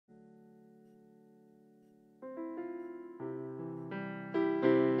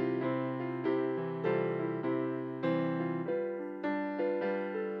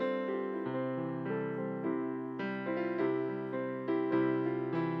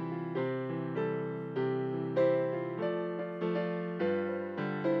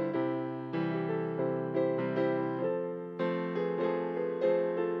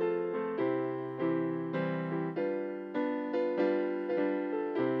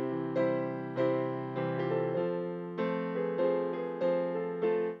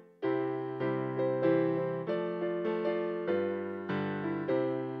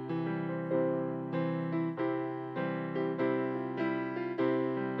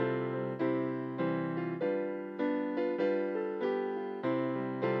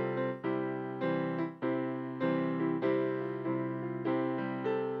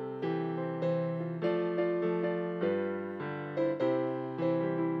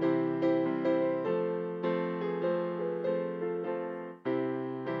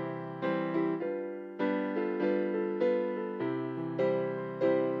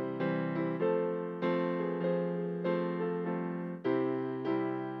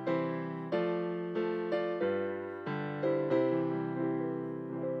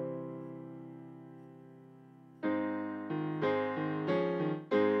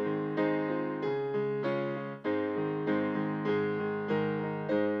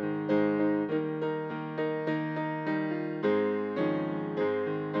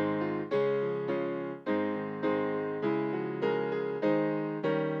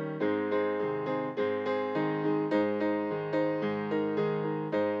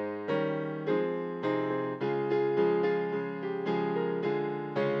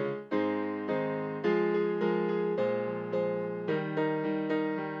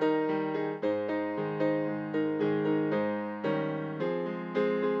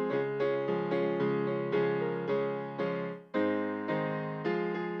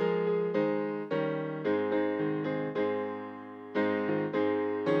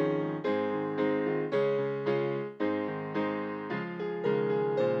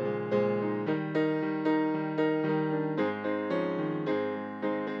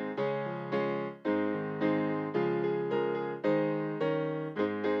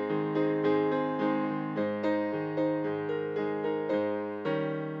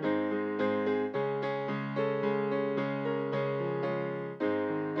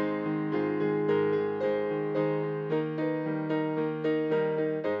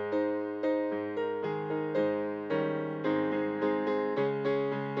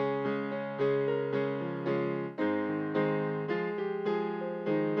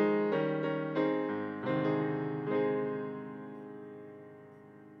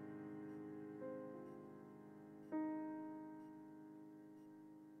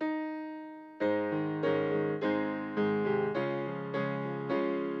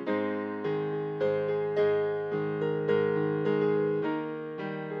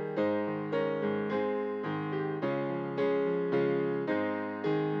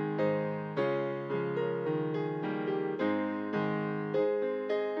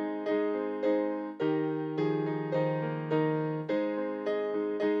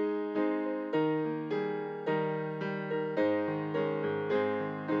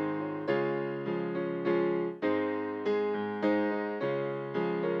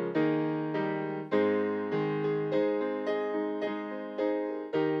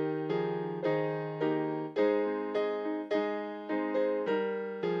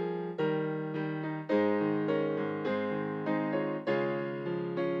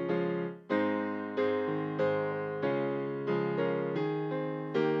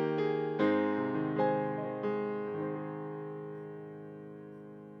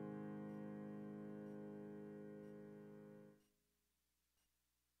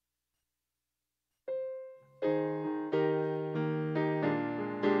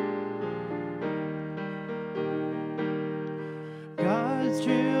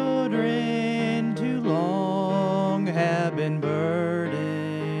children too long have been burdened.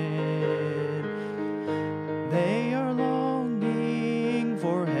 They are longing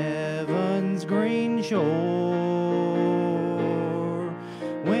for heaven's green shore,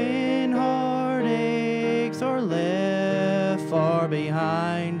 when heartaches are left far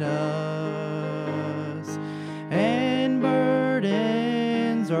behind us, and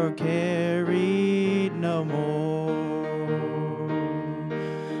burdens are carried no more.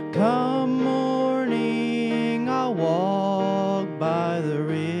 Come morning, I'll walk by the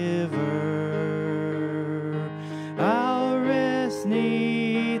river. I'll rest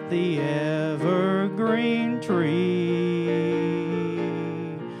 'neath the evergreen tree.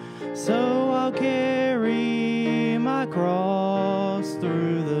 So I'll carry my cross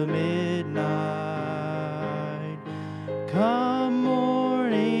through the midnight. Come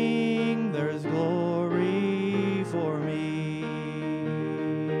morning, there's glory for me.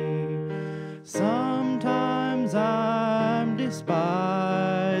 Sometimes I'm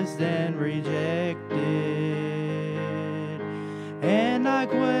despised and rejected, and I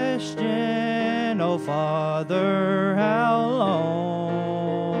question, oh Father, how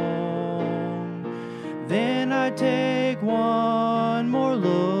long? Then I take one more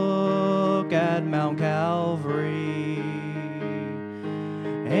look at Mount Calvary,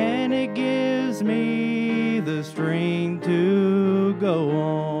 and it gives me the strength to go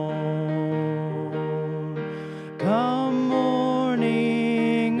on. Come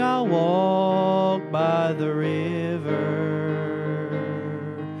morning, I'll walk by the river.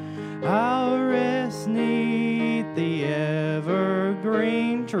 I'll rest 'neath the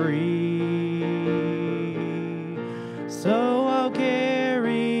evergreen tree. So I'll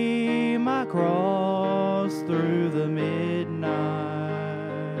carry my cross through the midnight.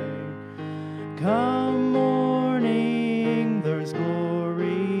 Come morning, there's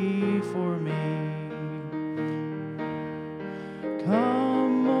glory for me.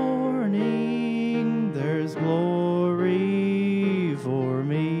 Come morning, there's glory for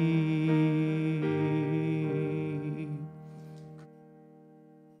me.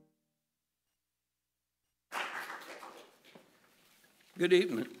 Good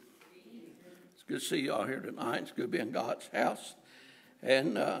evening. It's good to see you all here tonight. It's good to be in God's house.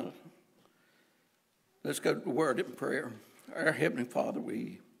 And let's go to the word in prayer. Our Heavenly Father,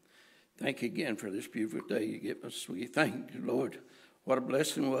 we thank you again for this beautiful day you give us. We thank you, Lord, what a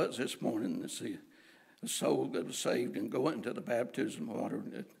blessing it was this morning to see a soul that was saved and go into the baptism water,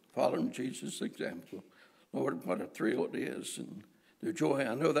 following Jesus' example. Lord, what a thrill it is, and the joy.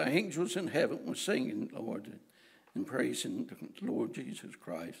 I know the angels in heaven were singing, Lord, and praising the Lord Jesus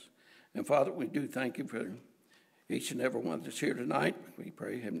Christ. And Father, we do thank you for each and every one that's here tonight. We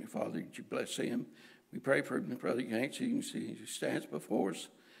pray, Heavenly Father, that you bless him. We pray for Brother Yancey as he stands before us.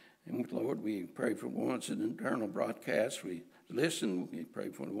 And Lord, we pray for the ones in the internal broadcast. We listen. We pray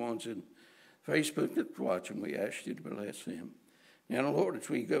for the ones in Facebook that's watching. We ask you to bless them. Now, Lord, as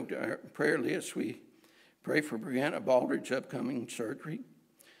we go to our prayer list, we pray for Brianna Baldridge's upcoming surgery.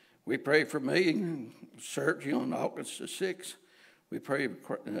 We pray for me, surgery on August the 6th. We pray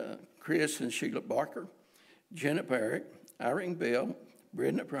for Chris and Sheila Barker, Jenna Barrett, Irene Bell,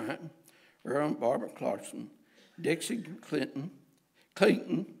 Brenda Bryant, Earl and Barbara Clarkson, Dixie Clinton,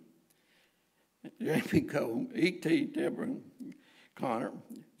 Jamie Cole, E.T. Deborah Connor,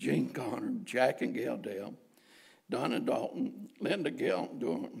 Jean Connor, Jack and Gail Dale, Donna Dalton, Linda Gail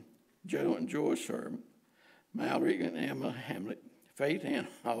Dorn, Joe and Joyce Herb, Mallory and Emma Hamlet, Faith Ann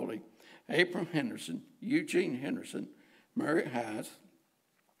Hawley, April Henderson, Eugene Henderson, Mary Hyde,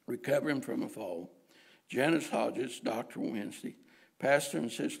 recovering from a fall, Janice Hodges, Dr. Wednesday, Pastor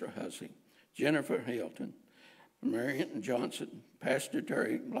and Sister Hussey, Jennifer Hilton, Marion Johnson, Pastor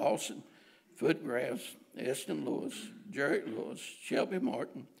Terry Lawson, Footgrass, Eston Lewis, Jerry Lewis, Shelby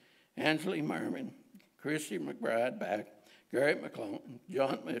Martin, Angela Merriman, Christy McBride back, Gary McClellan,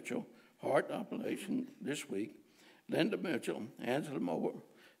 John Mitchell, Heart Operation this week, Linda Mitchell, Angela Moore,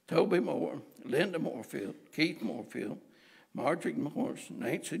 Toby Moore, Linda Moorfield, Keith Moorfield, Marjorie Morris,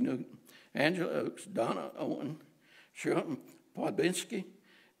 Nancy Newton, Angela Oakes, Donna Owen, Sharon Podbinsky,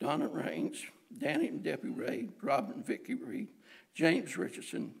 Donna Raines, Danny and Debbie Ray, Robin and Vicky Reed, James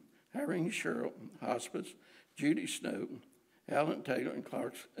Richardson, Irene Sherrill, Hospice, Judy Snowden, Alan Taylor in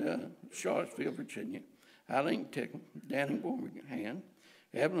Charlottesville, Virginia, Eileen Tickle, Danny Bormingham,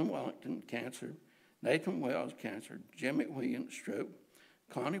 Evelyn Wellington, cancer, Nathan Wells, cancer, Jimmy Williams, stroke,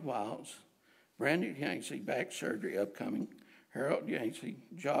 Connie Wiles, Brandy Yancey, back surgery upcoming, Harold Yancey,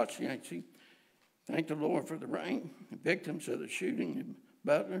 Josh Yancey. Thank the Lord for the rain. Victims of the shooting in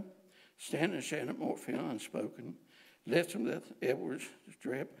Butler, Stan and Shannon Moorfield, unspoken. Elizabeth Edwards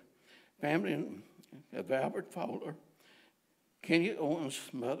Strip, family of Albert Fowler, Kenny Owens'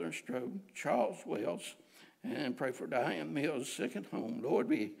 mother stroke, Charles Wells, and pray for Diane Mills, sick at home. Lord,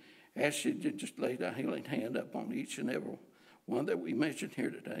 we ask you to just lay the healing hand up on each and every one that we mentioned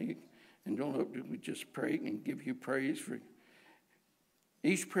here today. And Lord, we just pray and give you praise for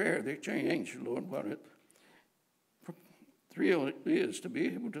each prayer that you answer, Lord. What a thrill it is to be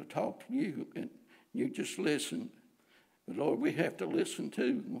able to talk to you and you just listen. But Lord, we have to listen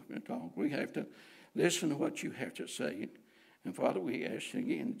too when we talk. We have to listen to what you have to say. And Father, we ask you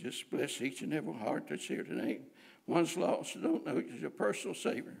again, just bless each and every heart that's here today. One's lost, don't know you're your personal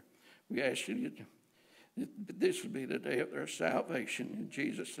Savior. We ask you that this will be the day of their salvation. In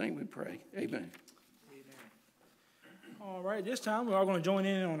Jesus' name we pray. Amen. All right, this time we're all going to join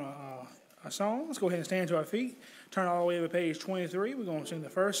in on a song. Let's go ahead and stand to our feet. Turn all the way to page 23. We're going to sing the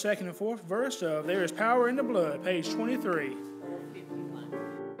first, second, and fourth verse of There Is Power in the Blood, page 23.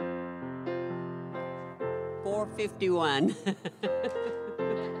 451.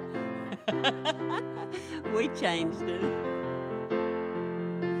 We changed it.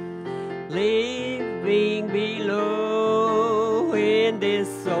 Living below in this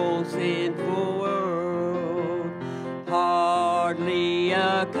so sinful world, hardly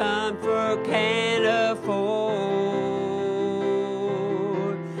a comfort can afford.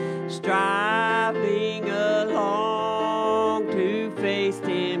 Striving along to face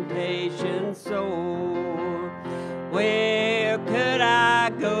temptation sore. Where could I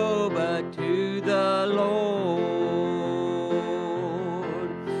go but to the Lord?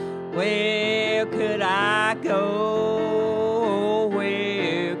 Where could I go?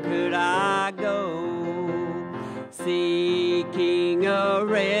 Where could I go? Seeking a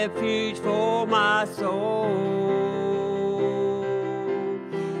refuge for my soul,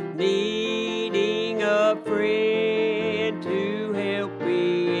 needing a friend to help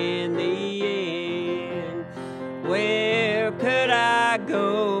me in the end. Where could I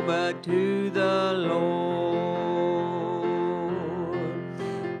go but to the Lord?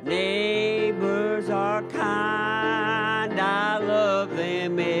 Neighbors are kind, I love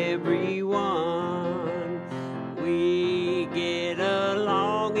them everyone. We get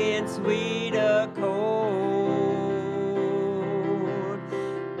along in sweet accord.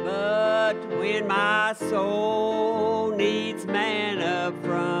 But when my soul needs manna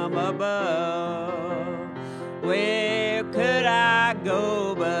from above, where could I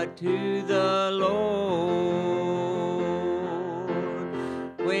go but to the Lord?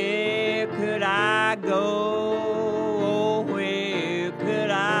 Where could I go? Oh, where could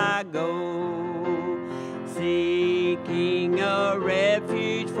I go? Seeking a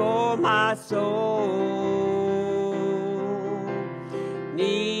refuge for my soul,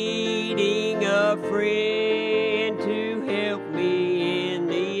 needing a friend to help me in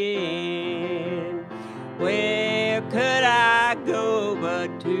the end. Where could I go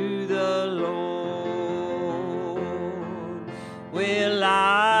but to the Lord? Well,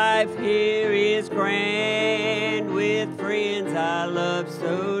 life here is grand with friends I love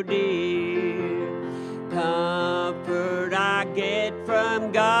so dear. Comfort I get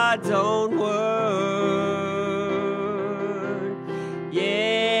from God's own word.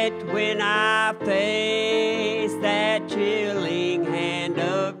 Yet when I face that chilling hand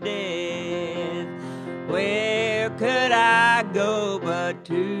of death, where could I go but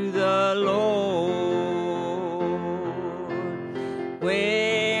to the Lord?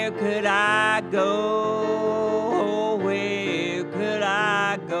 Where could I go? Where could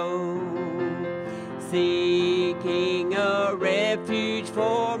I go? Seeking a refuge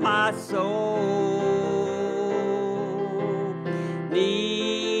for my soul,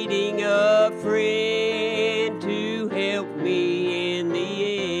 needing a friend to help me in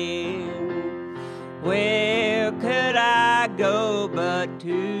the end. Where could I go but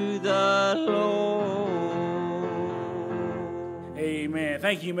to the Lord? Amen.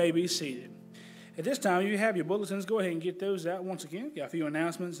 Thank you. You may be seated. At this time, you have your bulletins. Go ahead and get those out once again. Got a few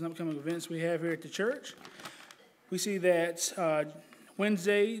announcements and upcoming events we have here at the church. We see that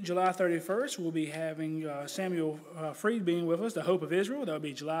Wednesday, July 31st, we'll be having Samuel Freed being with us, the Hope of Israel. That will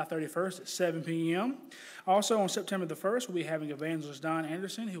be July 31st at 7 p.m. Also, on September the 1st, we'll be having Evangelist Don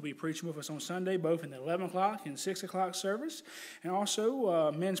Anderson. He'll be preaching with us on Sunday, both in the 11 o'clock and 6 o'clock service. And also,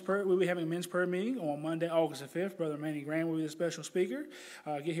 we'll be having a men's prayer meeting on Monday, August the 5th. Brother Manny Graham will be the special speaker.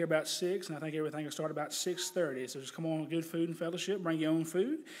 Get here about 6, and I think everything will start about 6:30. So just come on with good food and fellowship, bring your own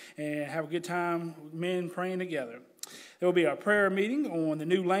food, and have a good time, men praying together. There will be a prayer meeting on the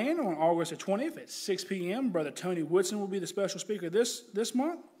new land on August the 20th at 6 p.m. Brother Tony Woodson will be the special speaker this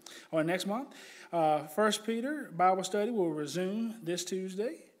month. or next month. 1 Peter Bible study will resume this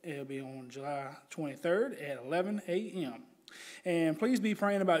Tuesday. It'll be on July 23rd at 11 a.m. And please be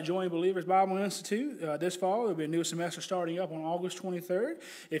praying about Joining Believers Bible Institute this fall. There will be a new semester starting up on August 23rd.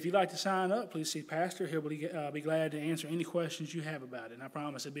 If you'd like to sign up, please see Pastor. He'll be glad to answer any questions you have about it. And I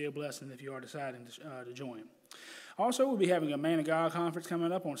promise it'll be a blessing if you are deciding to join. Also, we'll be having a Man of God conference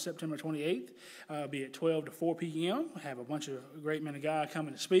coming up on September 28th. Be at 12 to 4 p.m. We'll have a bunch of great men of God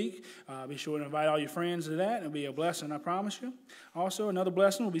coming to speak. Be sure to invite all your friends to that. It'll be a blessing, I promise you. Also, another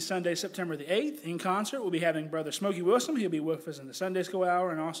blessing will be Sunday, September the 8th. In concert, we'll be having Brother Smokey Wilson. He'll be with us in the Sunday school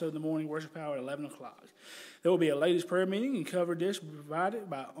hour and also the morning worship hour at 11 o'clock. There will be a ladies' prayer meeting and cover dish provided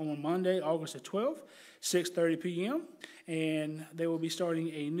on Monday, August the 12th, 6:30 p.m. And they will be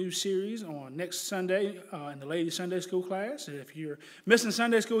starting a new series on next Sunday in the ladies' Sunday school class. If you're missing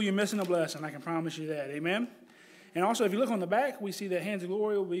Sunday school, you're missing a blessing. I can promise you that. Amen. And also, if you look on the back, we see that Hands of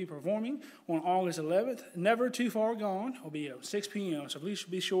Glory will be performing on August 11th. Never Too Far Gone will be at 6 p.m., so please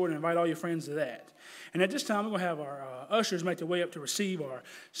be sure to invite all your friends to that. And at this time, we're going to have our ushers make their way up to receive our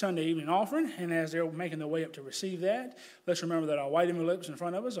Sunday evening offering. And as they're making their way up to receive that, let's remember that our white envelopes in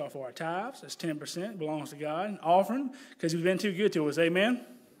front of us are for our tithes. That's 10%, belongs to God. And offering, because He's been too good to us. Amen?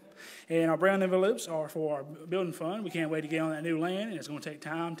 And our brown envelopes are for our building fund. We can't wait to get on that new land, and it's going to take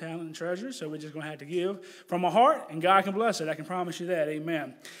time, talent, and treasure. So we're just going to have to give from our heart, and God can bless it. I can promise you that.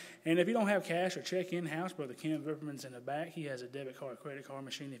 Amen. And if you don't have cash or check in-house, Brother Ken Vipperman's in the back. He has a debit card, credit card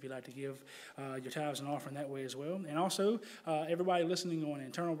machine if you'd like to give your tithes and offering that way as well. And also, everybody listening on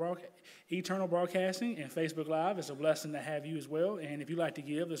Eternal Broadcasting and Facebook Live, it's a blessing to have you as well. And if you'd like to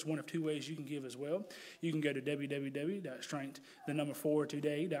give, there's one of two ways you can give as well. You can go to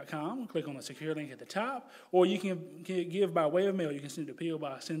www.strength4today.com, click on the secure link at the top, or you can give by way of mail. You can send it to P.O.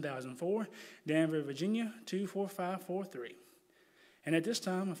 Box 10,004, Danvers, Virginia, 24543. And at this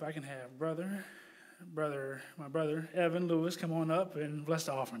time, if I can have my brother, Evan Lewis, come on up and bless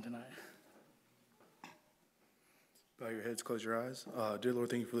the offering tonight. Bow your heads, close your eyes. Dear Lord,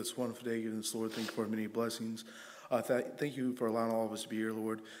 thank you for this wonderful day. Given this, Lord, thank you for many blessings. Thank you for allowing all of us to be here,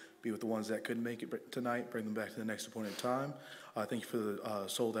 Lord. Be with the ones that couldn't make it tonight. Bring them back to the next appointed time. Thank you for the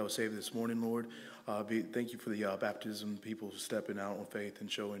soul that was saved this morning, Lord. Thank you for the baptism, people stepping out on faith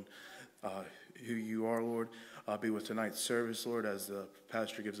and showing who you are, Lord. Be with tonight's service, Lord, as the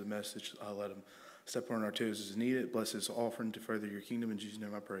pastor gives a message. Let him step on our toes as needed. Bless this offering to further your kingdom. In Jesus'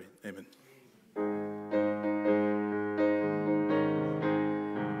 name I pray. Amen.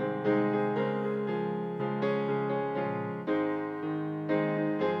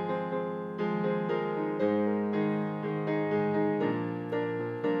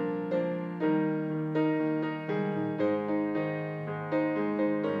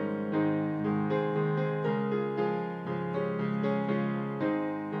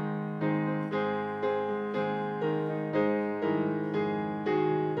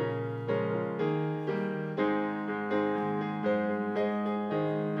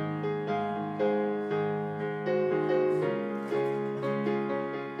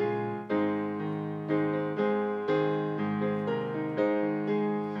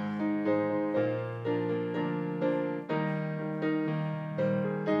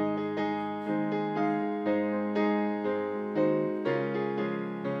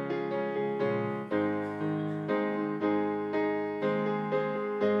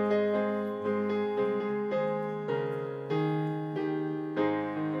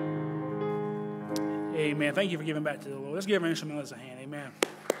 Amen. Thank you for giving back to the Lord. Let's give our instrumentalists a hand. Amen.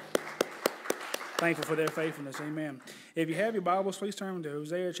 Thankful for their faithfulness. Amen. If you have your Bibles, please turn to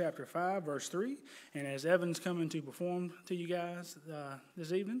Hosea chapter 5, verse 3. And as Evan's coming to perform to you guys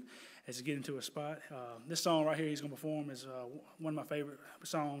this evening, as you get into a spot, this song right here he's going to perform is one of my favorite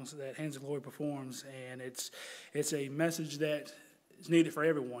songs that Hands of Glory performs. And it's a message that is needed for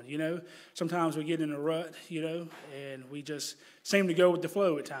everyone, you know. Sometimes we get in a rut, you know, and we just seem to go with the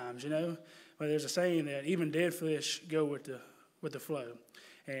flow at times, you know. But there's a saying that even dead fish go with the flow.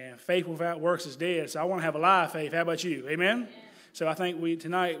 And faith without works is dead. So I want to have a live faith. How about you? Amen? Yeah. So I think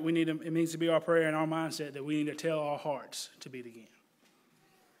tonight it needs to be our prayer and our mindset that we need to tell our hearts to beat again.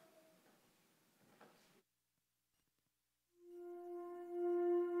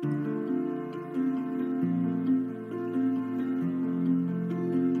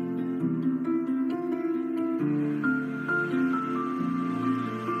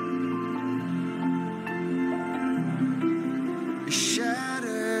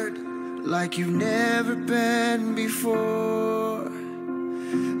 Like you've never been before.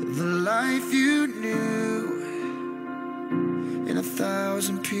 The life you knew in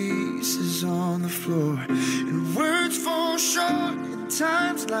 1,000 pieces on the floor, and words fall short, and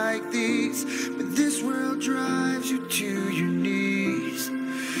times like these, but this world drives you to your knees.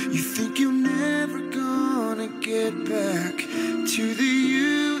 You think you're never gonna get back to the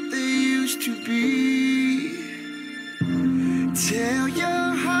you they used to be. Tell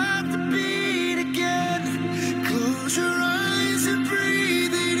your heart to beat again. Close your eyes and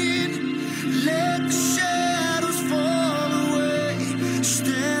breathe it in. Let the shadows fall away.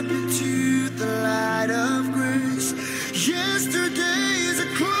 Step into the light of grace. Yesterday's a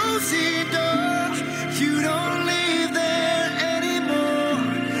closing door. You don't live there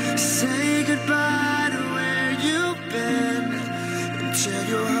anymore. Say goodbye to where you've been and tell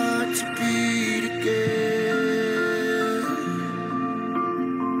your heart to beat again.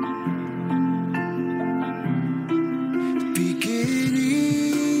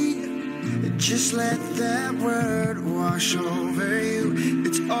 Just let that word wash over you.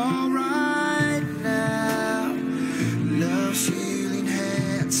 It's all right now. Love's healing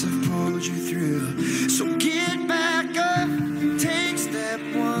hands have pulled you through. So get back up, take step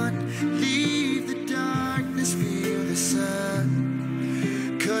one. Leave the darkness, feel the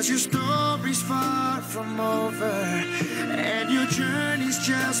sun. 'Cause your story's far from over, and your journey's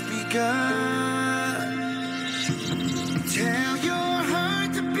just begun. Tell your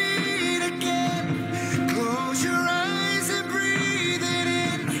heart to beat again. Close your eyes and breathe it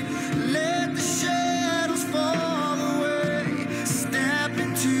in. Let the shadows fall away. Step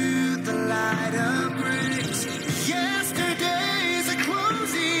into the light of grace. Yesterday's a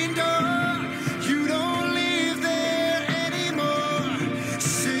closing door. You don't live there anymore.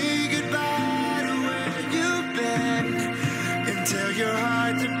 Say goodbye to where you've been and tell your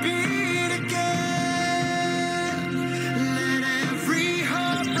heart to beat again.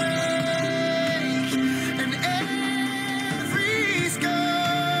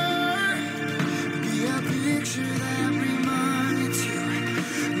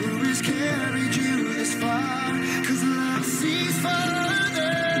 Carried you this far, 'cause love sees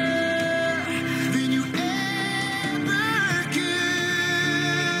farther than you ever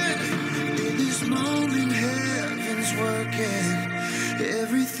could. In this moment, heaven's working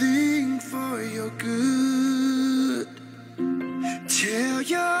everything for your good. Tell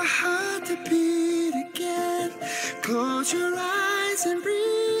your heart to beat again. Close your eyes and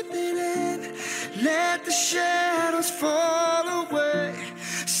breathe it in. Let the shadows fall away.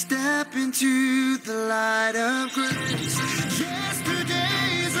 Step into the light of grace.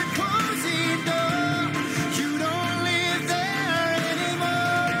 Yesterday's a closing door. You don't live there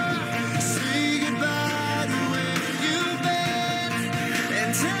anymore. Say goodbye to where you've been and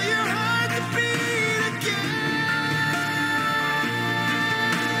tell your heart to beat again.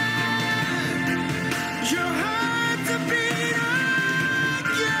 Your heart to beat again.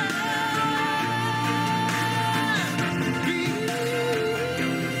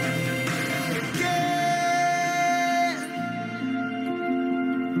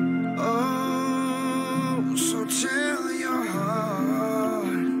 Tell your heart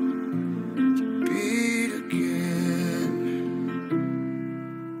to beat again.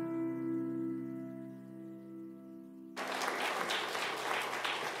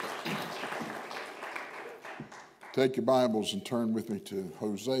 Take your Bibles and turn with me to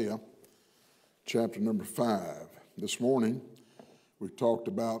Hosea, chapter number 5. This morning, we talked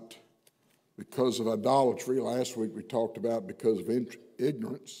about because of idolatry. Last week, we talked about because of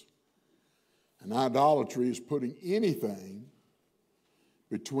ignorance. And idolatry is putting anything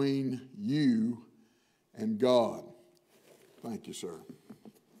between you and God. Thank you, sir.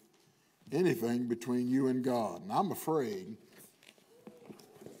 Anything between you and God. And I'm afraid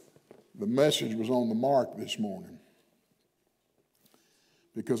the message was on the mark this morning.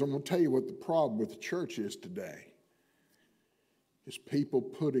 Because I'm going to tell you what the problem with the church is today. Is people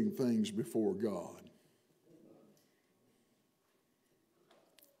putting things before God.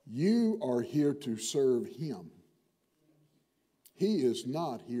 You are here to serve Him. He is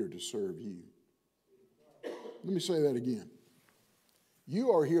not here to serve you. Let me say that again.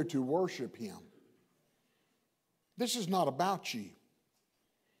 You are here to worship Him. This is not about you.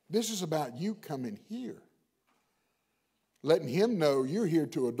 This is about you coming here. Letting Him know you're here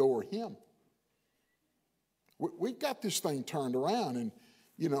to adore Him. We've got this thing turned around, and,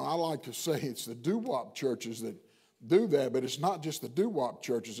 you know, I like to say it's the doo-wop churches that do that, but it's not just the doo-wop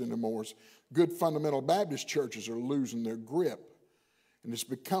churches anymore. It's good fundamental Baptist churches are losing their grip. And it's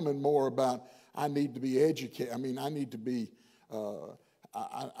becoming more about, I need to be educated. I mean, I need to be,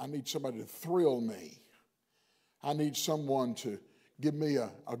 I need somebody to thrill me. I need someone to give me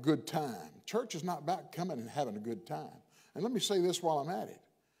a good time. Church is not about coming and having a good time. And let me say this while I'm at it.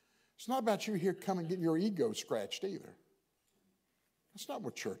 It's not about you here coming and getting your ego scratched either. That's not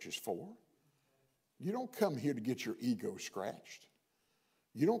what church is for. You don't come here to get your ego scratched.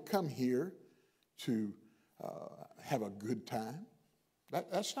 You don't come here to have a good time.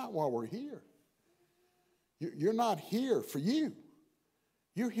 That's not why we're here. You're not here for you.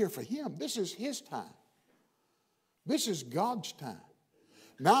 You're here for Him. This is His time. This is God's time.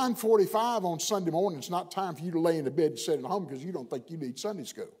 9:45 on Sunday morning, it's not time for you to lay in the bed and sit at home because you don't think you need Sunday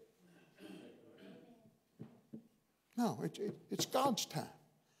school. No, it's God's time.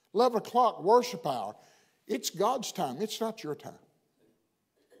 11 o'clock worship hour, it's God's time. It's not your time.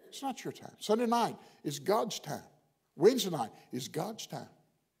 It's not your time. Sunday night is God's time. Wednesday night is God's time.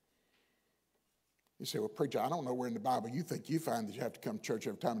 You say, well, preacher, I don't know where in the Bible you think you find that you have to come to church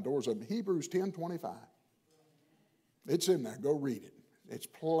every time the door's open. Hebrews 10:25. It's in there. Go read it. It's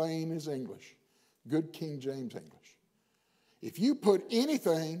plain as English. Good King James English. If you put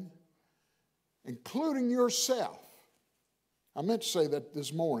anything, including yourself, I meant to say that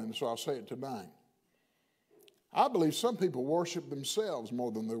this morning, so I'll say it tonight. I believe some people worship themselves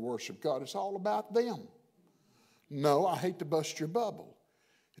more than they worship God. It's all about them. No, I hate to bust your bubble.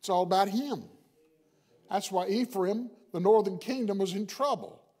 It's all about Him. That's why Ephraim, the northern kingdom, was in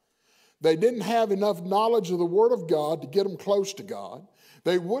trouble. They didn't have enough knowledge of the Word of God to get them close to God.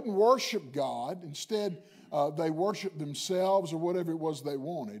 They wouldn't worship God. Instead, they worshiped themselves or whatever it was they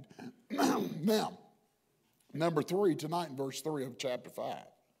wanted. Now, number 3, tonight in verse 3 of chapter 5.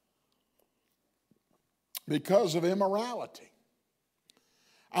 Because of immorality.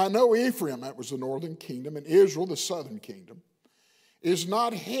 I know Ephraim, that was the northern kingdom, and Israel, the southern kingdom, is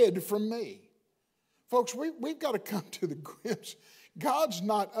not hid from me. Folks, we've got to come to the grips. God's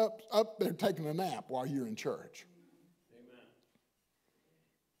not up there taking a nap while you're in church. Amen.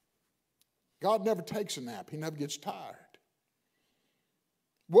 God never takes a nap. He never gets tired.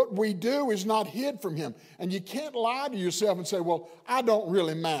 What we do is not hid from Him. And you can't lie to yourself and say, well, I don't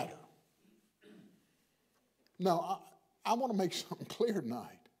really matter. No, I want to make something clear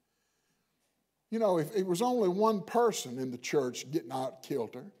tonight. You know, if it was only one person in the church getting out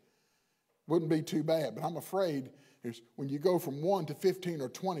kilter, wouldn't be too bad. But I'm afraid when you go from 1 to 15 or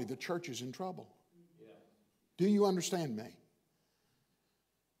 20, the church is in trouble. Yeah. Do you understand me?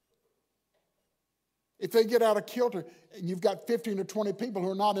 If they get out of kilter and you've got 15 or 20 people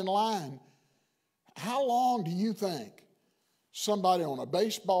who are not in line, how long do you think somebody on a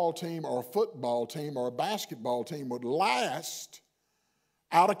baseball team or a football team or a basketball team would last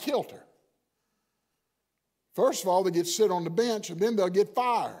out of kilter? First of all, they get sit on the bench and then they'll get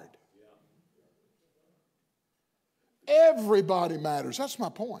fired. Everybody matters. That's my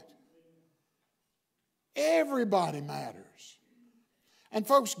point. Everybody matters. And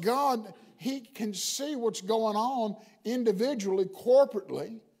folks, God, He can see what's going on individually,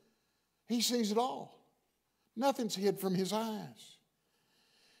 corporately. He sees it all. Nothing's hid from His eyes.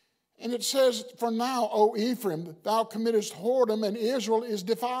 And it says, for now, O Ephraim, thou committest whoredom, and Israel is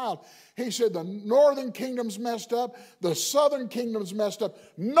defiled. He said, the northern kingdom's messed up, the southern kingdom's messed up.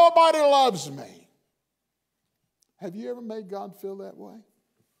 Nobody loves me. Have you ever made God feel that way?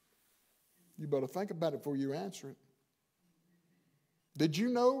 You better think about it before you answer it. Did you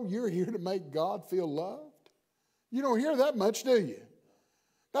know you're here to make God feel loved? You don't hear that much, do you?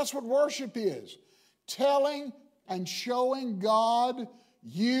 That's what worship is. Telling and showing God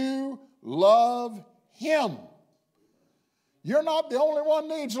you love Him. You're not the only one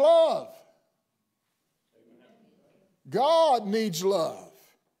who needs love. God needs love.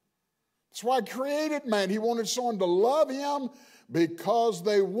 That's why He created man. He wanted someone to love Him because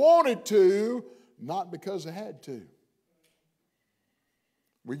they wanted to, not because they had to.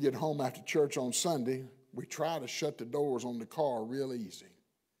 We get home after church on Sunday, we try to shut the doors on the car real easy.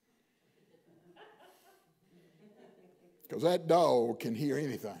 Because that dog can hear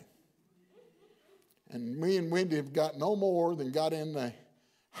anything. And me and Wendy have got no more than got in the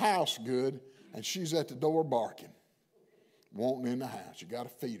house good, and she's at the door barking, wanting in the house. You got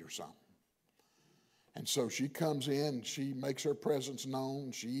to feed her something. And so she comes in, she makes her presence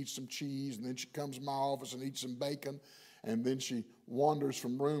known, she eats some cheese, and then she comes to my office and eats some bacon, and then she wanders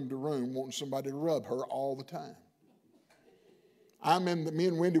from room to room wanting somebody to rub her all the time. Me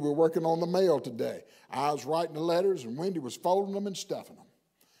and Wendy were working on the mail today. I was writing the letters, and Wendy was folding them and stuffing them.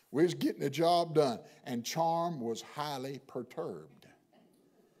 We was getting the job done, and Charm was highly perturbed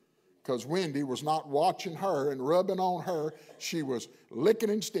because Wendy was not watching her and rubbing on her. She was licking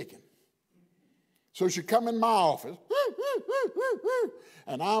and sticking. So she come in my office,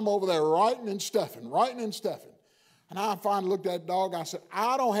 and I'm over there writing and stuffing. And I finally looked at that dog. I said,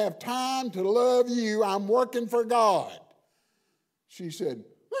 I don't have time to love you. I'm working for God. She said,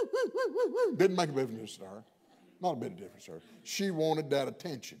 didn't make a difference to her. Not a bit of difference, sir. She wanted that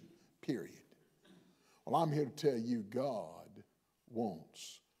attention, period. Well, I'm here to tell you, God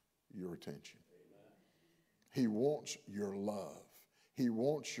wants your attention. He wants your love. He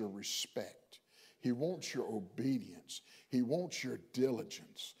wants your respect. He wants your obedience. He wants your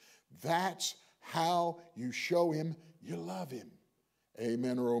diligence. That's how you show him you love him.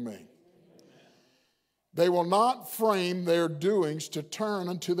 Amen or amen. They will not frame their doings to turn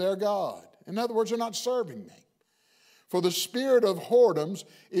unto their God. In other words, they're not serving me. For the spirit of whoredoms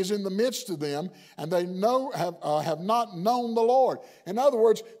is in the midst of them, and they have not known the Lord. In other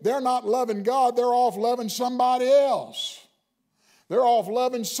words, they're not loving God, they're off loving somebody else. They're off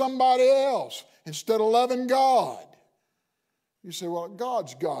loving somebody else instead of loving God. You say, well,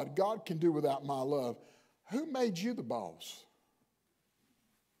 God's God. God can do without my love. Who made you the boss?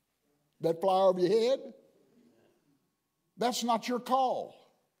 That fly over your head? That's not your call.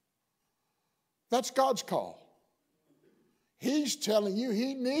 That's God's call. He's telling you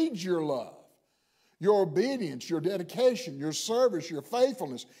he needs your love, your obedience, your dedication, your service, your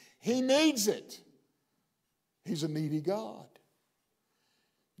faithfulness. He needs it. He's a needy God.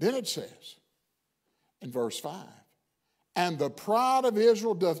 Then it says in verse 5, and the pride of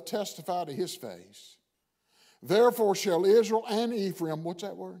Israel doth testify to his face. Therefore shall Israel and Ephraim, what's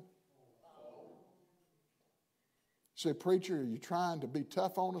that word? Say, preacher, are you trying to be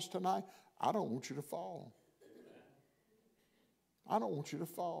tough on us tonight? I don't want you to fall. I don't want you to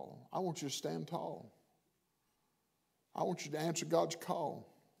fall. I want you to stand tall. I want you to answer God's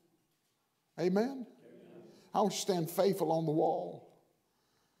call. Amen? I want you to stand faithful on the wall.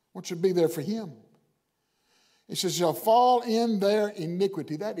 I want you to be there for him. It says, shall fall in their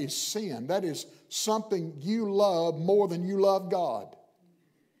iniquity. That is sin. That is something you love more than you love God.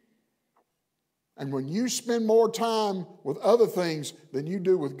 And when you spend more time with other things than you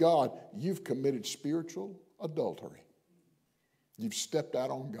do with God, you've committed spiritual adultery. You've stepped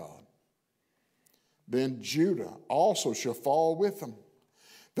out on God. Then Judah also shall fall with them.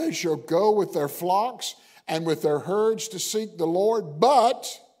 They shall go with their flocks and with their herds to seek the Lord, but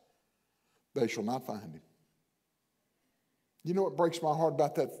they shall not find him. You know what breaks my heart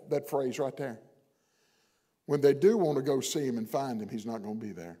about that phrase right there? When they do want to go see him and find him, he's not going to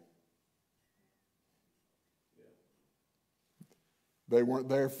be there. They weren't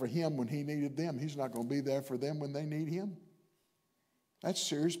there for him when he needed them. He's not going to be there for them when they need him. That's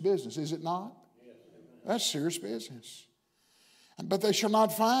serious business, is it not? Yes. That's serious business. But they shall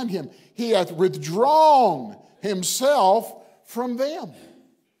not find him. He hath withdrawn himself from them.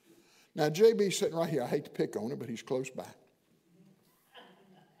 Now, JB's sitting right here. I hate to pick on him, but he's close by.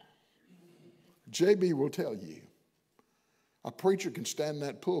 JB will tell you, a preacher can stand in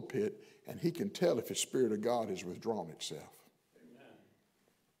that pulpit and he can tell if his Spirit of God has withdrawn itself. Amen.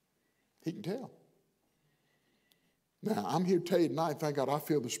 He can tell. Now, I'm here to tell you tonight, thank God I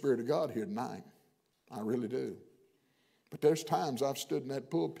feel the Spirit of God here tonight. I really do. But there's times I've stood in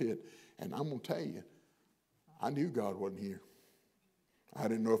that pulpit and I'm going to tell you, I knew God wasn't here. I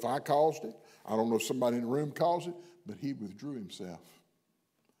didn't know if I caused it. I don't know if somebody in the room caused it, but he withdrew himself.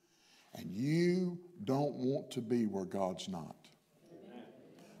 And you don't want to be where God's not.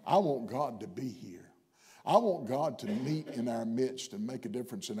 I want God to be here. I want God to meet in our midst and make a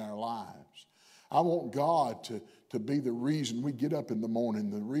difference in our lives. I want God to be the reason we get up in the morning,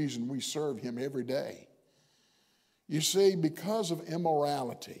 the reason we serve him every day. You see, because of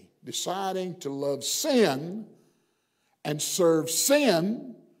immorality, deciding to love sin and serve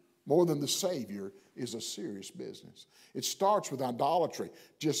sin more than the Savior is a serious business. It starts with idolatry,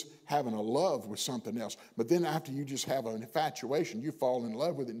 just having a love with something else. But then after you just have an infatuation, you fall in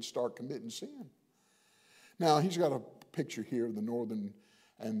love with it and start committing sin. Now, he's got a picture here of the northern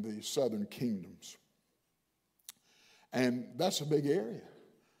and the southern kingdoms. And that's a big area.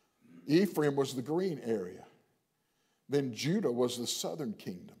 Ephraim was the green area. Then Judah was the southern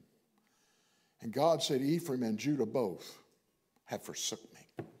kingdom. And God said, Ephraim and Judah both have forsook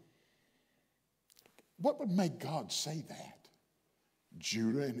me. What would make God say that?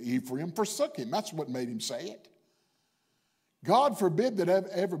 Judah and Ephraim forsook him. That's what made him say it. God forbid that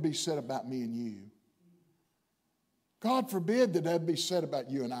ever be said about me and you. God forbid that ever be said about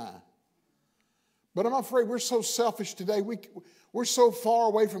you and I. But I'm afraid we're so selfish today. We're so far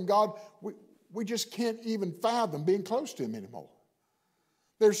away from God, we just can't even fathom being close to him anymore.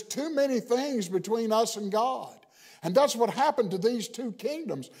 There's too many things between us and God. And that's what happened to these two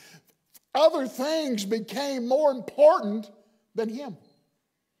kingdoms. Other things became more important than him.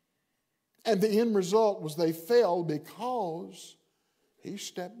 And the end result was they fell because he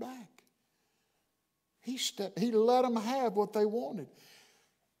stepped back. He let them have what they wanted.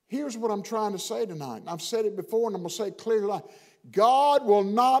 Here's what I'm trying to say tonight. I've said it before and I'm going to say it clearly tonight. God will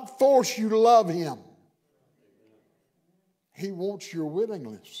not force you to love Him. He wants your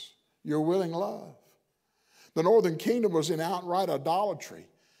willingness, your willing love. The northern kingdom was in outright idolatry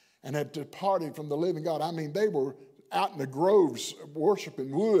and had departed from the living God. I mean, they were out in the groves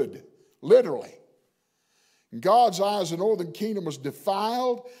worshiping wood, literally. In God's eyes, the northern kingdom was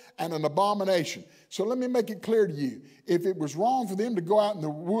defiled and an abomination. So let me make it clear to you. If it was wrong for them to go out in the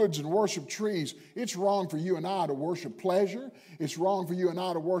woods and worship trees, it's wrong for you and I to worship pleasure. It's wrong for you and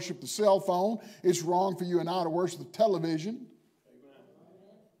I to worship the cell phone. It's wrong for you and I to worship the television.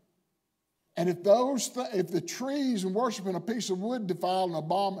 And if the trees and worshiping a piece of wood defiled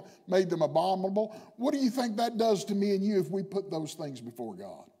and made them abominable, what do you think that does to me and you if we put those things before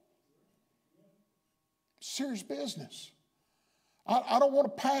God? Serious business. I don't want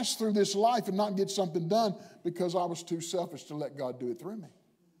to pass through this life and not get something done because I was too selfish to let God do it through me.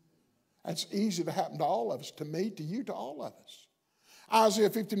 That's easy to happen to all of us, to me, to you, to all of us.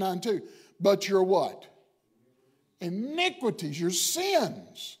 Isaiah 59:2. But your what? Iniquities, your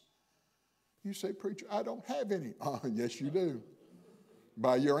sins. You say, preacher, I don't have any. Yes, you do.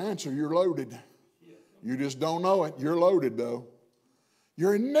 By your answer, you're loaded. You just don't know it. You're loaded, though.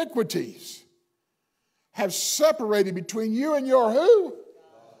 Your iniquities have separated between you and your who?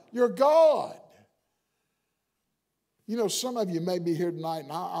 Your God. You know, some of you may be here tonight,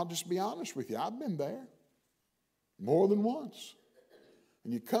 and I'll just be honest with you. I've been there more than once.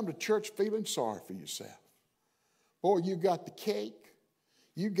 And you come to church feeling sorry for yourself. Boy, you got the cake,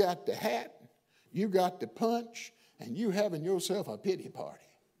 you got the hat, you got the punch, and you having yourself a pity party.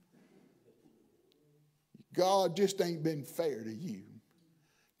 God just ain't been fair to you.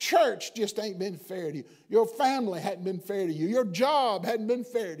 Church just ain't been fair to you. Your family hadn't been fair to you. Your job hadn't been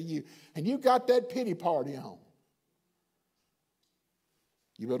fair to you. And you got that pity party on.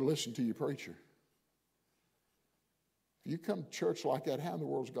 You better listen to your preacher. If you come to church like that, how in the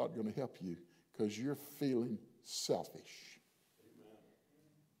world is God going to help you? Because you're feeling selfish.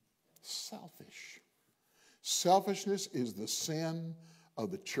 Selfish. Selfishness is the sin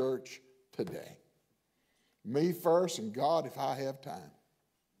of the church today. Me first and God if I have time.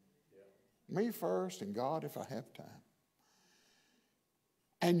 Me first and God if I have time.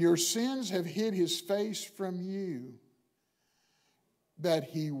 And your sins have hid His face from you, that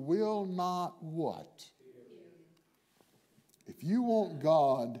He will not what? If you want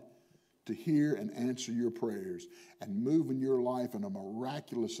God to hear and answer your prayers and move in your life in a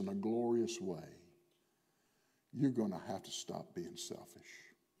miraculous and a glorious way, you're going to have to stop being selfish.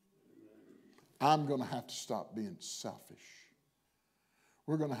 I'm going to have to stop being selfish.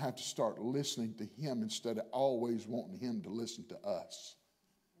 We're going to have to start listening to Him instead of always wanting Him to listen to us.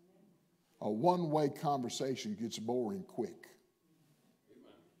 A one-way conversation gets boring quick.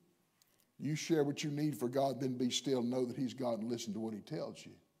 You share what you need for God, then be still, know that He's God, and listen to what He tells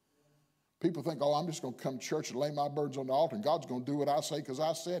you. People think, oh, I'm just going to come to church and lay my burdens on the altar, and God's going to do what I say because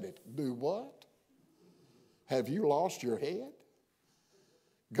I said it. Do what? Have you lost your head?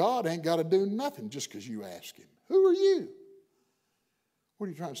 God ain't got to do nothing just because you ask Him. Who are you? What are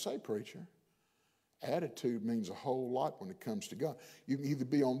you trying to say, preacher? Attitude means a whole lot when it comes to God. You can either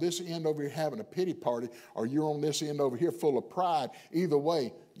be on this end over here having a pity party, or you're on this end over here full of pride. Either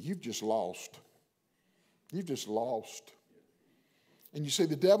way, you've just lost. You've just lost. And you see,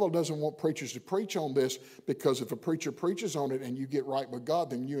 the devil doesn't want preachers to preach on this, because if a preacher preaches on it and you get right with God,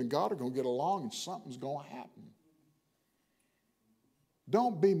 then you and God are going to get along and something's going to happen.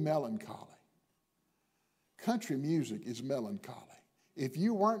 Don't be melancholy. Country music is melancholy. If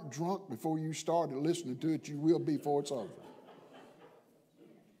you weren't drunk before you started listening to it, you will be before it's over.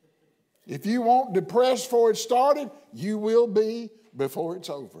 If you weren't depressed before it started, you will be before it's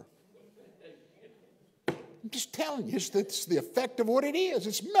over. I'm just telling you, it's the effect of what it is.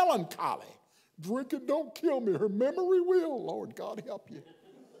 It's melancholy. Drinking don't kill me. Her memory will. Lord God help you.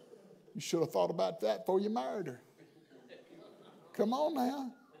 You should have thought about that before you married her. Come on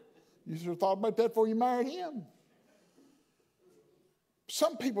now. You should have thought about that before you married him.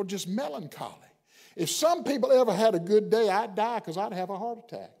 Some people are just melancholy. If some people ever had a good day, I'd die because I'd have a heart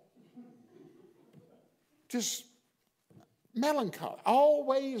attack. Just melancholy,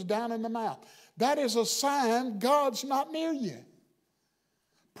 always down in the mouth. That is a sign God's not near you.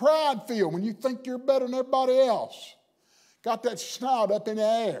 Pride feel when you think you're better than everybody else. Got that snout up in the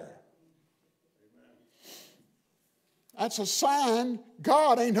air. That's a sign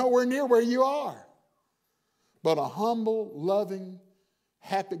God ain't nowhere near where you are. But a humble, loving,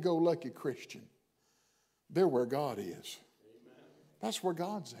 happy-go-lucky Christian, they're where God is. That's where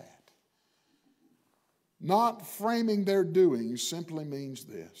God's at. Not framing their doings simply means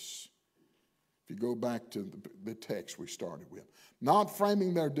this. If you go back to the text we started with. Not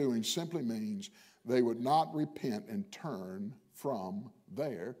framing their doings simply means they would not repent and turn from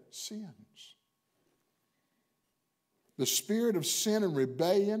their sins. The spirit of sin and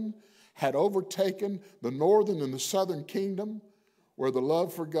rebellion had overtaken the northern and the southern kingdom where the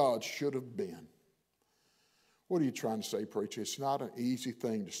love for God should have been. What are you trying to say, preacher? It's not an easy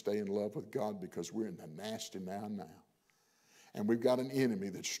thing to stay in love with God because we're in the nasty now. And we've got an enemy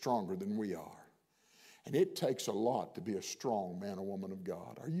that's stronger than we are. And it takes a lot to be a strong man or woman of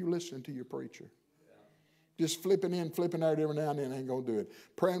God. Are you listening to your preacher? Just flipping in, flipping out every now and then ain't going to do it.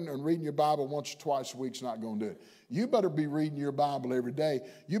 Praying and reading your Bible once or twice a week is not going to do it. You better be reading your Bible every day.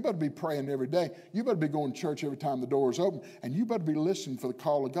 You better be praying every day. You better be going to church every time the door is open. And you better be listening for the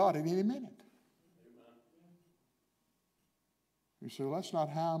call of God at any minute. You say, well, that's not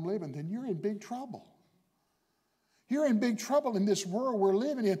how I'm living. Then you're in big trouble. You're in big trouble in this world we're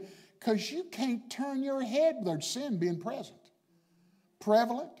living in because you can't turn your head without sin being present,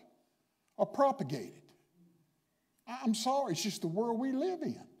 prevalent, or propagated. I'm sorry, it's just the world we live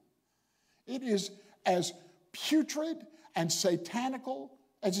in. It is as putrid and satanical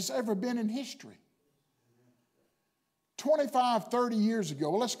as it's ever been in history. 25, 30 years ago,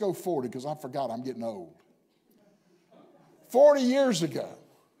 well, let's go 40 because I forgot I'm getting old. 40 years ago,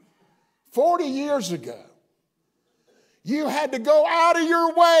 you had to go out of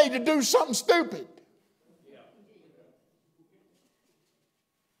your way to do something stupid.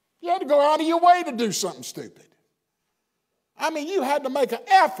 You had to go out of your way to do something stupid. I mean, you had to make an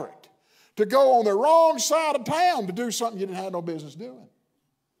effort to go on the wrong side of town to do something you didn't have no business doing.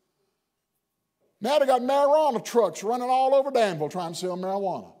 Now they got marijuana trucks running all over Danville trying to sell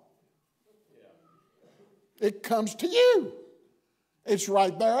marijuana. It comes to you. It's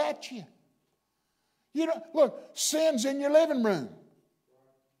right there at you. You know, look, sin's in your living room,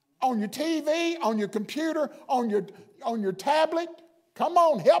 on your TV, on your computer, on your tablet. Come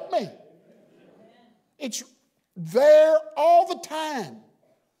on, help me. It's there all the time.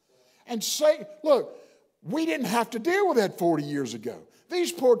 And say, look, we didn't have to deal with that 40 years ago.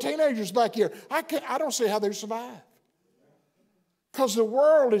 These poor teenagers back here, I don't see how they survive. Because the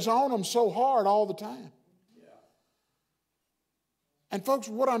world is on them so hard all the time. And folks,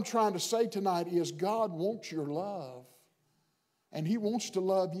 what I'm trying to say tonight is God wants your love. And He wants to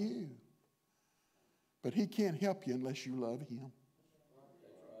love you. But He can't help you unless you love Him.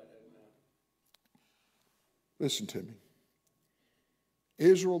 Listen to me.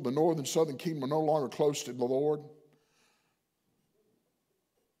 Israel, the northern and southern kingdom, are no longer close to the Lord.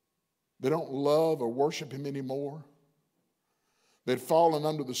 They don't love or worship Him anymore. They'd fallen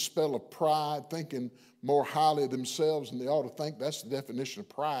under the spell of pride, thinking more highly of themselves than they ought to think. That's the definition of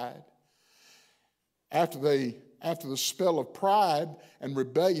pride. After the spell of pride and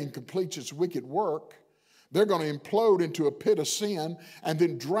rebellion completes its wicked work, they're going to implode into a pit of sin and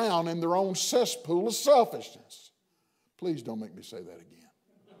then drown in their own cesspool of selfishness. Please don't make me say that again.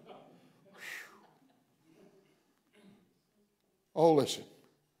 Oh, listen.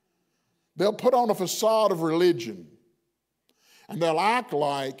 They'll put on a facade of religion and they'll act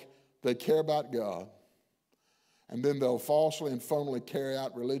like they care about God. And then they'll falsely and phonily carry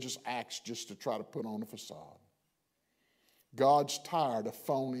out religious acts just to try to put on a facade. God's tired of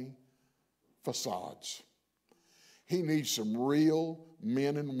phony facades. He needs some real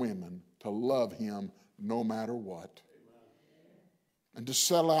men and women to love Him no matter what. And to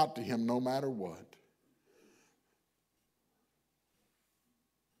sell out to Him no matter what.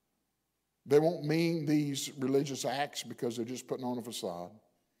 They won't mean these religious acts because they're just putting on a facade.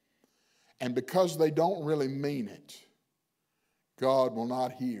 And because they don't really mean it, God will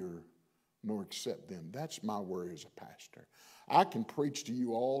not hear nor accept them. That's my worry as a pastor. I can preach to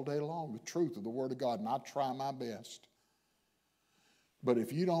you all day long the truth of the Word of God, and I try my best. But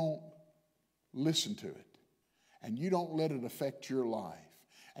if you don't listen to it, and you don't let it affect your life,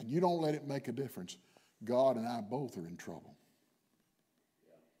 and you don't let it make a difference, God and I both are in trouble.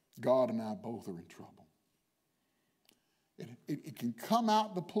 God and I both are in trouble. It can come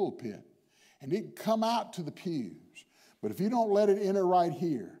out the pulpit, and it can come out to the pews, but if you don't let it enter right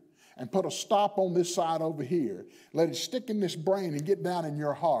here, and put a stop on this side over here, let it stick in this brain and get down in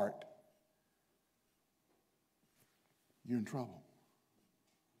your heart, you're in trouble.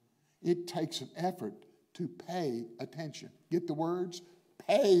 It takes an effort to pay attention. Get the words?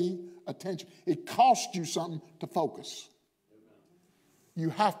 Pay attention. It costs you something to focus. You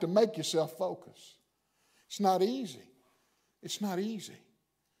have to make yourself focus. It's not easy. It's not easy.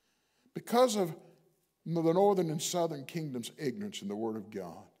 Because of the northern and southern kingdom's ignorance in the Word of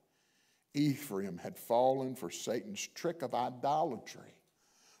God, Ephraim had fallen for Satan's trick of idolatry,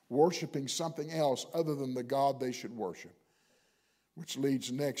 worshiping something else other than the God they should worship, which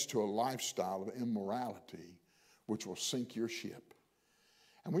leads next to a lifestyle of immorality, which will sink your ship.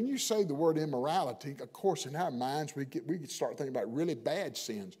 And when you say the word immorality, of course, in our minds, we can start thinking about really bad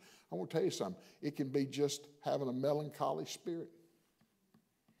sins. I want to tell you something. It can be just having a melancholy spirit.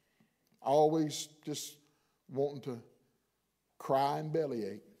 Always just wanting to cry and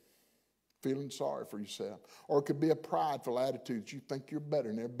bellyache, feeling sorry for yourself. Or it could be a prideful attitude that you think you're better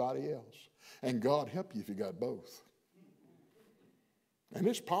than everybody else. And God help you if you got both. And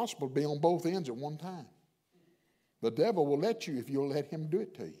it's possible to be on both ends at one time. The devil will let you if you'll let him do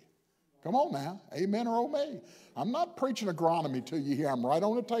it to you. Come on now. Amen or oh me. I'm not preaching agronomy to you here. I'm right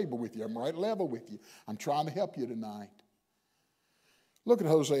on the table with you. I'm right level with you. I'm trying to help you tonight. Look at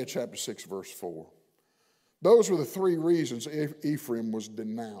Hosea chapter 6, verse 4. Those were the three reasons Ephraim was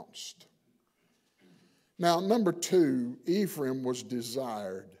denounced. Now, number 2, Ephraim was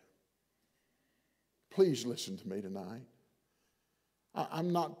desired. Please listen to me tonight.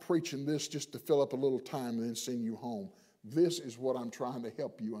 I'm not preaching this just to fill up a little time and then send you home. This is what I'm trying to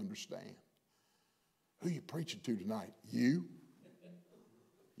help you understand. Who are you preaching to tonight? You?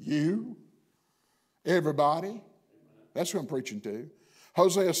 You? Everybody? That's who I'm preaching to.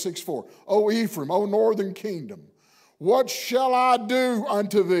 Hosea 6:4. O Ephraim, O northern kingdom, what shall I do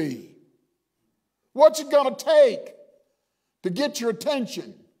unto thee? What's it going to take to get your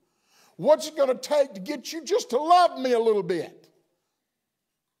attention? What's it going to take to get you just to love me a little bit?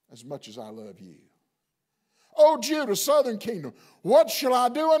 As much as I love you. O Judah, southern kingdom, what shall I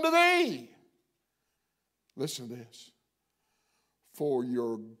do unto thee? Listen to this. For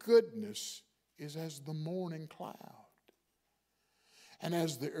your goodness is as the morning cloud, and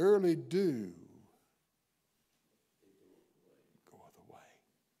as the early dew goeth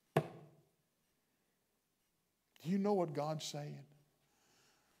away. Do you know what God's saying?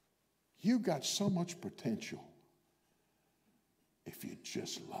 You got so much potential if you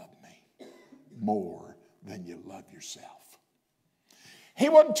just love me more than you love yourself. He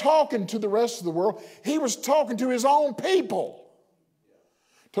wasn't talking to the rest of the world. He was talking to his own people.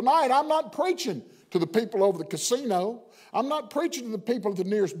 Tonight, I'm not preaching to the people over the casino. I'm not preaching to the people at the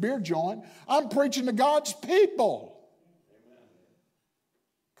nearest beer joint. I'm preaching to God's people.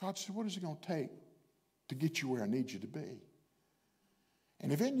 God said, what is it going to take to get you where I need you to be?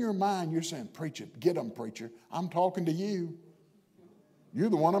 And if in your mind you're saying, preach it, get them, preacher, I'm talking to you. You're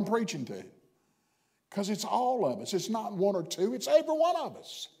the one I'm preaching to. Because it's all of us. It's not one or two. It's every one of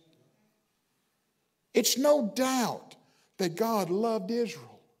us. It's no doubt that God loved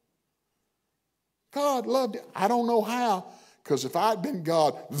Israel. God loved it. I don't know how, because if I'd been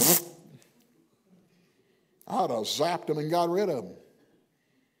God, I'd have zapped them and got rid of them.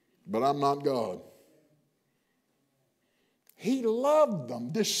 But I'm not God. He loved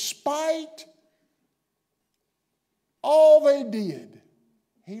them despite all they did.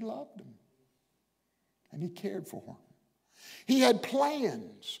 He loved them. And he cared for them. He had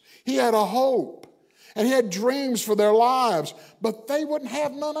plans. He had a hope. And he had dreams for their lives. But they wouldn't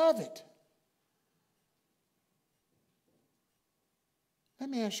have none of it. Let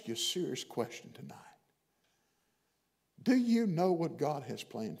me ask you a serious question tonight. Do you know what God has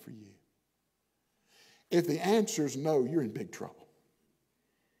planned for you? If the answer is no, you're in big trouble.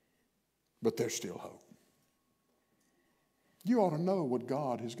 But there's still hope. You ought to know what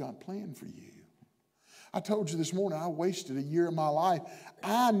God has got planned for you. I told you this morning, I wasted a year of my life.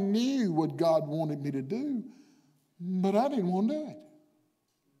 I knew what God wanted me to do, but I didn't want to do it.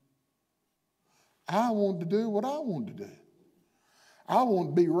 I wanted to do what I wanted to do. I wanted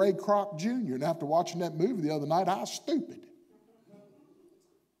to be Ray Kroc Jr., and after watching that movie the other night, I was stupid.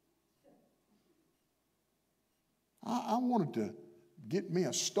 I wanted to get me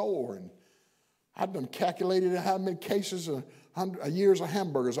a store, and I'd done calculated how many cases of years of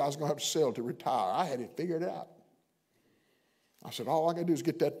hamburgers I was going to have to sell to retire. I had it figured out. I said, all I got to do is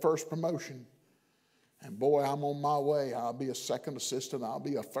get that first promotion. And boy, I'm on my way. I'll be a second assistant. I'll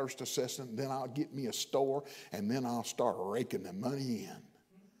be a first assistant. Then I'll get me a store. And then I'll start raking the money in.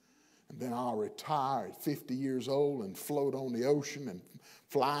 And then I'll retire at 50 years old and float on the ocean and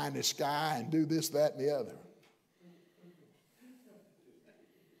fly in the sky and do this, that, and the other.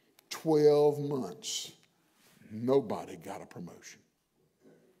 12 months. Nobody got a promotion.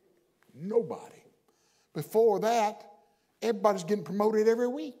 Nobody. Before that, everybody's getting promoted every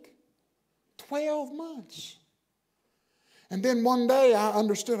week. 12 months. And then one day I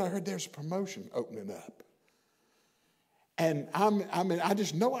understood, I heard there's a promotion opening up. And I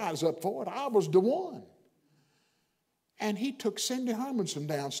just know I was up for it. I was the one. And he took Cindy Hermanson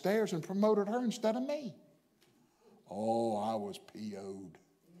downstairs and promoted her instead of me. Oh, I was PO'd.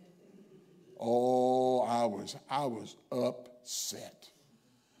 Oh, I was upset.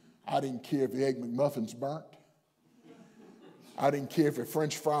 I didn't care if the Egg McMuffins burnt. I didn't care if a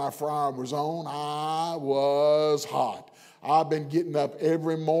French fryer was on. I was hot. I've been getting up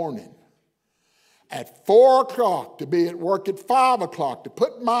every morning at 4 o'clock to be at work at 5 o'clock to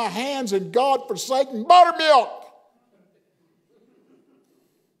put my hands in God-forsaken buttermilk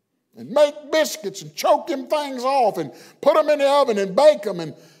and make biscuits and choke them things off and put them in the oven and bake them.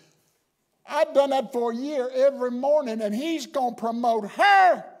 And I've done that for a year every morning, and he's going to promote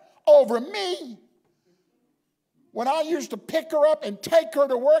her over me. When I used to pick her up and take her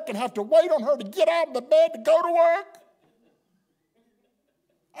to work and have to wait on her to get out of the bed to go to work,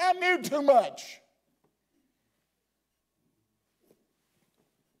 I knew too much.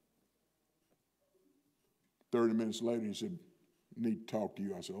 "30 minutes later, he said, "Need to talk to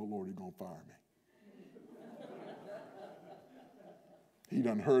you." I said, "Oh, Lord, you're going to fire me." He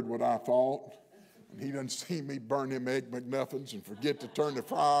done heard what I thought, and he done seen me burn them Egg McMuffins and forget to turn the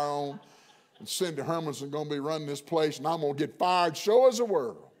fire on. And Cindy Hermanson going to be running this place, and I'm going to get fired, show as the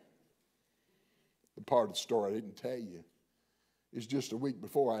world. The part of the story I didn't tell you is just a week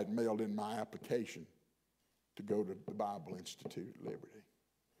before I had mailed in my application to go to the Bible Institute at Liberty.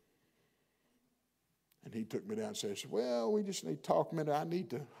 And he took me down and said, "Well, we just need to talk a minute. I need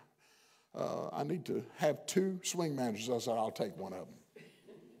to have 2 swing managers." I said, "I'll take one of them."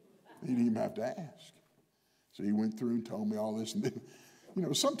 He didn't even have to ask. So he went through and told me all this. And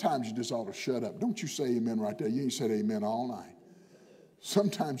then, sometimes you just ought to shut up. Don't you say amen right there. You ain't said amen all night.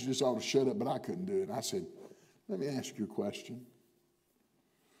 Sometimes you just ought to shut up, but I couldn't do it. I said, "Let me ask you a question.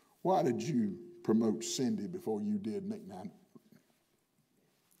 Why did you promote Cindy before you did Nick?" Now,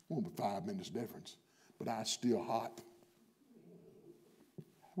 only 5 minutes difference, but I was still hot.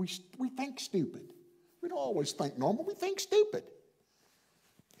 We think stupid. We don't always think normal. We think stupid.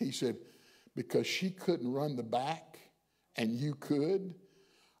 He said, "Because she couldn't run the back and you could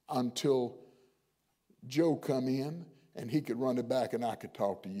until Joe come in and he could run it back and I could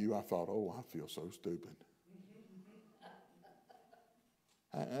talk to you." I thought, "Oh, I feel so stupid."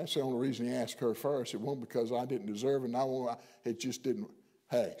 That's the only reason he asked her first. It wasn't because I didn't deserve it. It just didn't.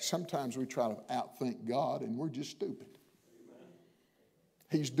 Hey, sometimes we try to outthink God and we're just stupid.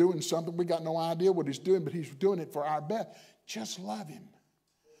 He's doing something. We got no idea what he's doing, but he's doing it for our best. Just love him.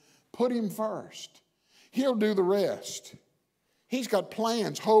 Put him first. He'll do the rest. He's got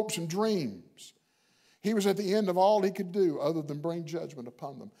plans, hopes, and dreams. He was at the end of all he could do other than bring judgment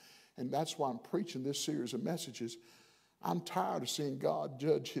upon them. And that's why I'm preaching this series of messages. I'm tired of seeing God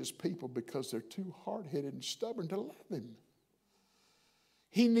judge his people because they're too hard-headed and stubborn to love him.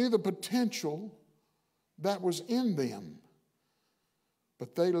 He knew the potential that was in them,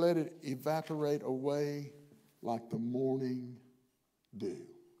 but they let it evaporate away like the morning dew.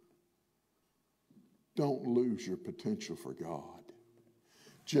 Don't lose your potential for God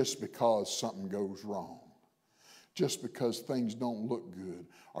just because something goes wrong, just because things don't look good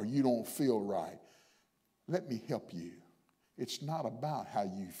or you don't feel right. Let me help you. It's not about how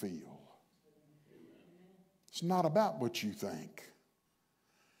you feel. It's not about what you think.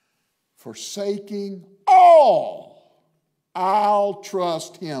 Forsaking all, I'll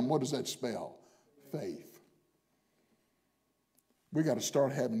trust him. What does that spell? Faith. We got to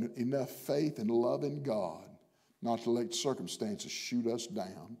start having enough faith and love in God not to let circumstances shoot us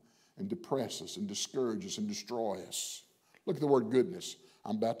down and depress us and discourage us and destroy us. Look at the word goodness.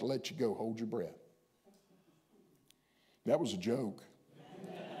 I'm about to let you go. Hold your breath. That was a joke.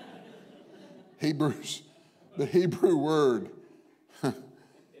 Hebrews, the Hebrew word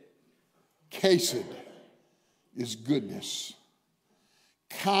chesed is goodness,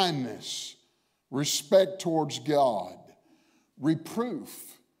 kindness, respect towards God,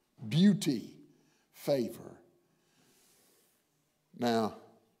 reproof, beauty, favor. Now,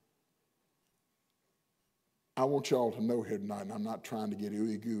 I want y'all to know here tonight, and I'm not trying to get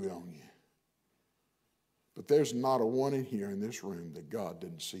ooey-gooey on you, but there's not a one in here in this room that God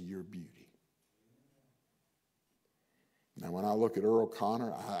didn't see your beauty. Now, when I look at Earl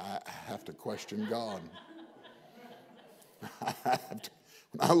Connor, I have to question God.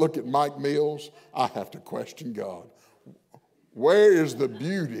 When I look at Mike Mills, I have to question God. Where is the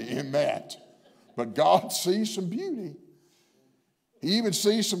beauty in that? But God sees some beauty. He even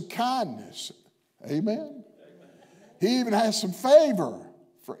sees some kindness. Amen? He even has some favor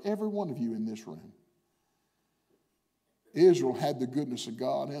for every one of you in this room. Israel had the goodness of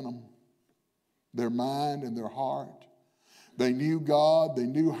God in them, their mind and their heart. They knew God. They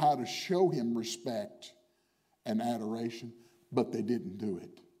knew how to show him respect and adoration, but they didn't do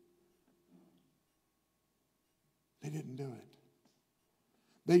it. They didn't do it.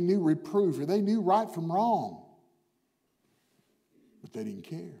 They knew reproof, or they knew right from wrong, but they didn't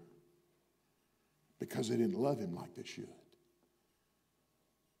care because they didn't love him like they should.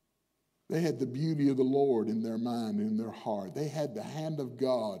 They had the beauty of the Lord in their mind and in their heart. They had the hand of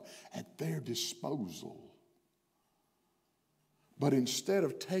God at their disposal. But instead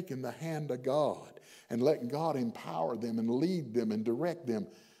of taking the hand of God and letting God empower them and lead them and direct them,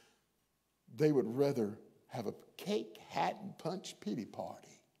 they would rather have a cake, hat, and punch pity party.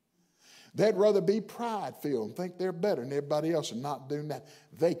 They'd rather be pride-filled and think they're better than everybody else and not doing that.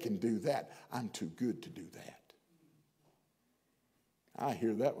 They can do that. I'm too good to do that. I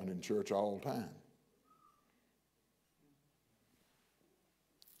hear that one in church all the time.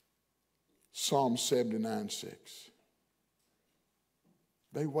 Psalm 79:6.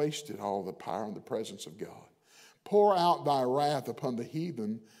 They wasted all the power and the presence of God. Pour out thy wrath upon the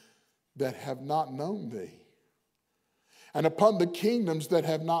heathen that have not known thee, and upon the kingdoms that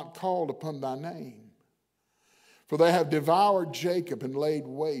have not called upon thy name. For they have devoured Jacob and laid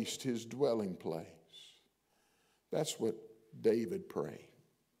waste his dwelling place. That's what David prayed.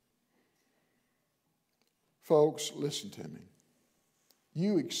 Folks, listen to me.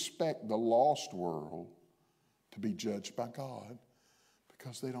 You expect the lost world to be judged by God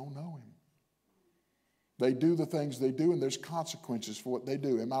because they don't know him. They do the things they do, and there's consequences for what they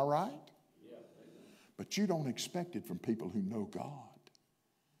do. Am I right? But you don't expect it from people who know God.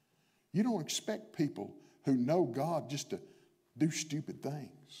 You don't expect people who know God just to do stupid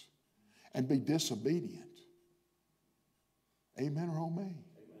things and be disobedient. Amen or oh me? Amen.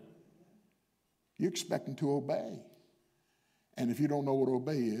 You expect them to obey. And if you don't know what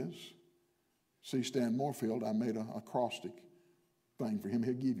obey is, see Stan Moorfield, I made an acrostic thing for him.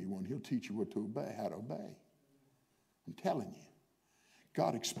 He'll give you one. He'll teach you what to obey, how to obey. I'm telling you.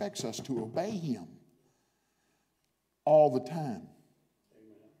 God expects us to obey him. All the time.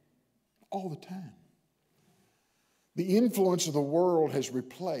 All the time. The influence of the world has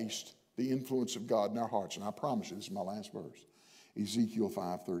replaced the influence of God in our hearts. And I promise you, this is my last verse. Ezekiel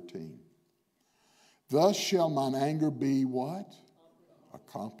 5:13. Thus shall mine anger be what?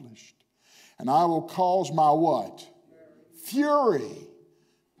 Accomplished. And I will cause my what? Fury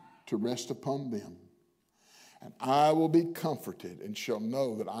to rest upon them. And I will be comforted and shall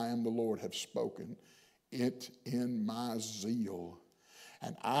know that I am the Lord, have spoken it in my zeal,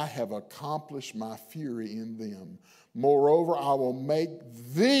 and I have accomplished my fury in them. Moreover, I will make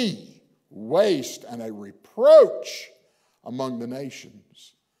thee waste and a reproach among the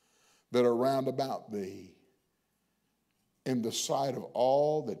nations that are round about thee in the sight of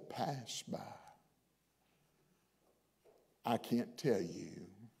all that pass by. I can't tell you.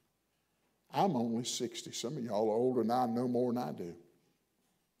 I'm only 60. Some of y'all are older than I know more than I do.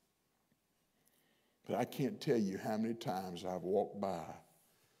 But I can't tell you how many times I've walked by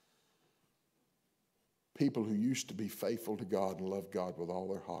people who used to be faithful to God and love God with all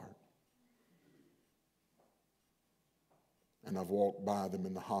their heart. And I've walked by them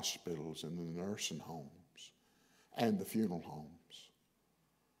in the hospitals and in the nursing homes and the funeral homes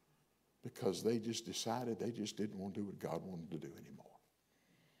because they just decided they just didn't want to do what God wanted to do anymore.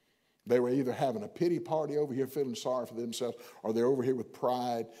 They were either having a pity party over here feeling sorry for themselves, or they're over here with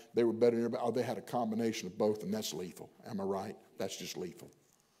pride. They were better than everybody, or they had a combination of both, and that's lethal. Am I right? That's just lethal.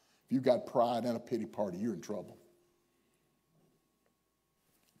 If you've got pride and a pity party, you're in trouble.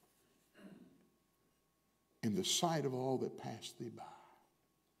 In the sight of all that pass thee by,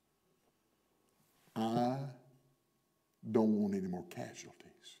 I don't want any more casualties.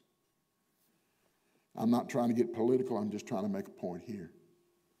 I'm not trying to get political. I'm just trying to make a point here.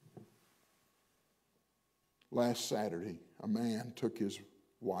 Last Saturday, a man took his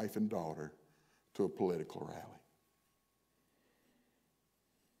wife and daughter to a political rally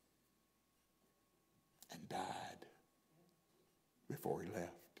and died before he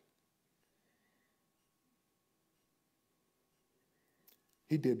left.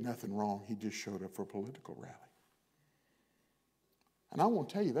 He did nothing wrong. He just showed up for a political rally. And I want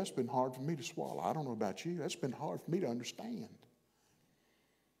to tell you, that's been hard for me to swallow. I don't know about you. That's been hard for me to understand.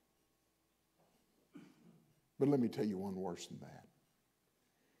 But let me tell you one worse than that.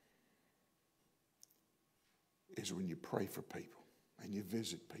 Is when you pray for people and you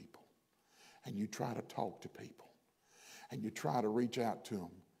visit people and you try to talk to people and you try to reach out to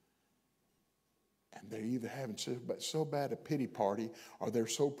them, and they're either having so bad a pity party or they're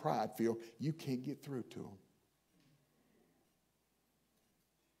so pride-filled you can't get through to them.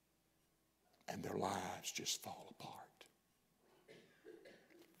 And their lives just fall apart.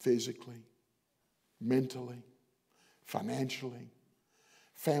 Physically, mentally, financially,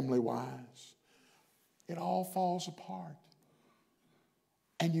 family-wise. It all falls apart.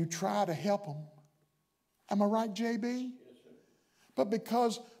 And you try to help them. Am I right, JB? Yes, sir. But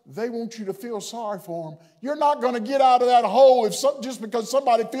because they want you to feel sorry for them, you're not going to get out of that hole just because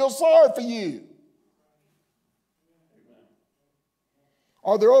somebody feels sorry for you.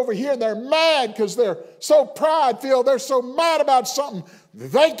 Or they're over here and they're mad because they're so pride-filled, they're so mad about something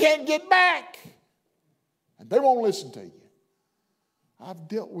they can't get back. And they won't listen to you. I've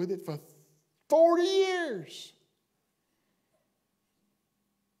dealt with it for 40 years.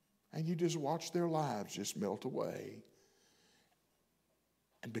 And you just watch their lives just melt away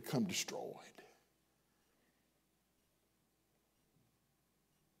and become destroyed.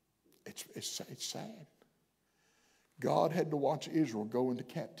 It's sad. God had to watch Israel go into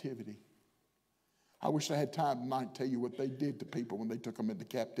captivity. I wish I had time tonight to tell you what they did to people when they took them into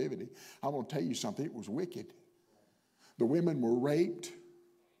captivity. I want to tell you something. It was wicked. The women were raped.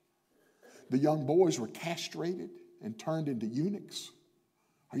 The young boys were castrated and turned into eunuchs.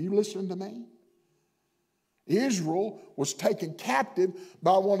 Are you listening to me? Israel was taken captive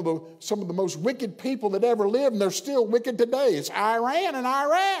by some of the most wicked people that ever lived, and they're still wicked today. It's Iran and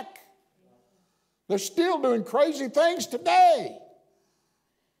Iraq. They're still doing crazy things today.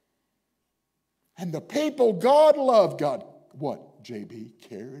 And the people God loved got, what, JB?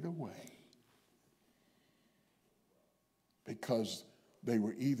 Carried away. Because they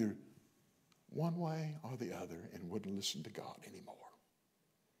were either one way or the other and wouldn't listen to God anymore.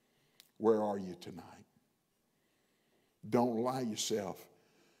 Where are you tonight? Don't allow yourself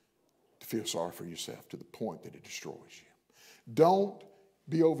to feel sorry for yourself to the point that it destroys you. Don't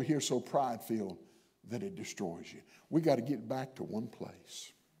be over here so pride-filled that it destroys you. We got to get back to one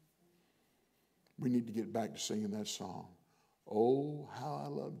place. We need to get back to singing that song. Oh, how I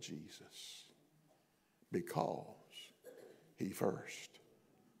love Jesus, because he first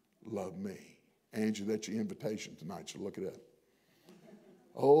loved me. Angie, that's your invitation tonight, so look it up.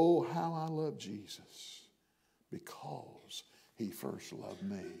 Oh, how I love Jesus, because he first loved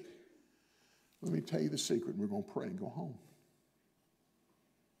me. Let me tell you the secret, and we're going to pray and go home.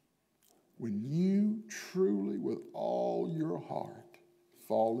 When you truly, with all your heart,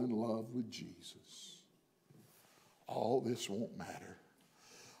 fall in love with Jesus, all this won't matter.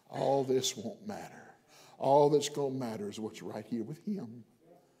 All this won't matter. All that's going to matter is what's right here with him.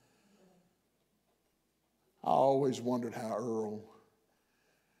 I always wondered how Earl,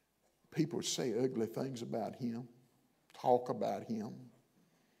 people would say ugly things about him, talk about him,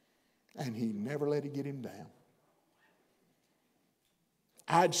 and he never let it get him down.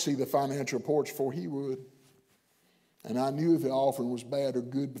 I'd see the financial reports before he would. And I knew if the offering was bad or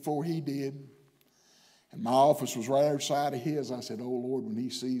good before he did. And my office was right outside of his. I said, oh, Lord, when he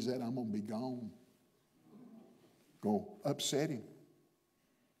sees that, I'm going to be gone. Going to upset him.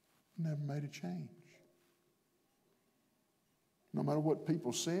 Never made a change. No matter what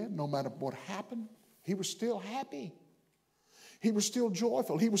people said, no matter what happened, he was still happy. He was still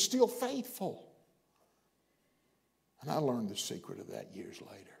joyful. He was still faithful. And I learned the secret of that years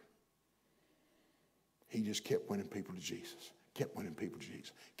later. He just kept winning people to Jesus. Kept winning people to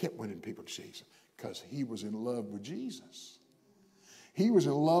Jesus. Kept winning people to Jesus. Because he was in love with Jesus. He was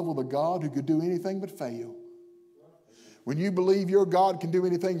in love with a God who could do anything but fail. When you believe your God can do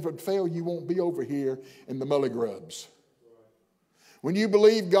anything but fail, you won't be over here in the mully grubs. When you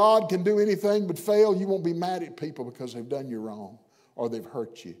believe God can do anything but fail, you won't be mad at people because they've done you wrong or they've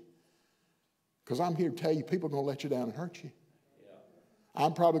hurt you. Because I'm here to tell you, people are going to let you down and hurt you. Yeah.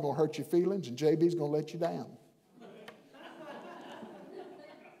 I'm probably going to hurt your feelings, and JB's going to let you down.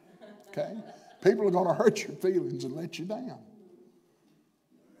 Okay? People are going to hurt your feelings and let you down.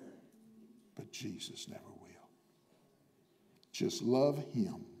 But Jesus never will. Just love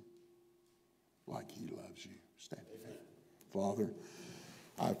him like he loves you. Stand with me. Father,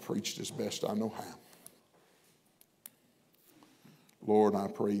 I've preached as best I know how. Lord, I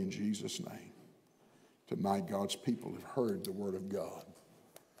pray in Jesus' name. Tonight, God's people have heard the word of God.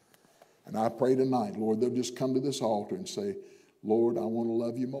 And I pray tonight, Lord, they'll just come to this altar and say, Lord, I want to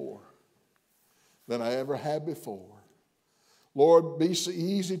love you more than I ever have before. Lord, be so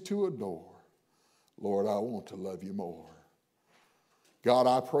easy to adore. Lord, I want to love you more. God,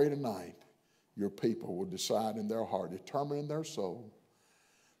 I pray tonight your people will decide in their heart, determine in their soul,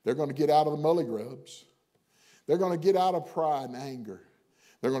 they're going to get out of the mully grubs. They're going to get out of pride and anger.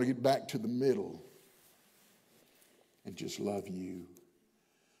 They're going to get back to the middle and just love you.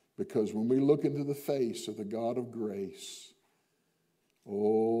 Because when we look into the face of the God of grace, oh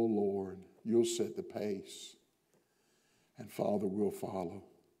Lord, you'll set the pace. And Father, we'll follow.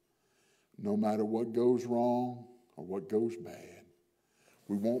 No matter what goes wrong or what goes bad.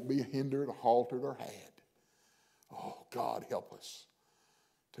 We won't be hindered, haltered, or had. Oh, God, help us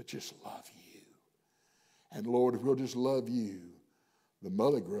to just love you. And Lord, if we'll just love you, the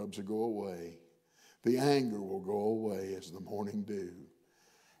mother grubs will go away. The anger will go away as the morning dew,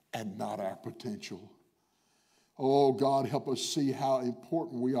 and not our potential. Oh, God, help us see how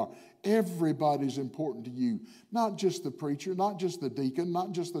important we are. Everybody's important to you. Not just the preacher, not just the deacon,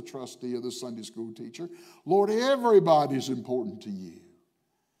 not just the trustee or the Sunday school teacher. Lord, everybody's important to you.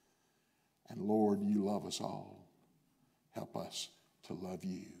 And Lord, you love us all. Help us to love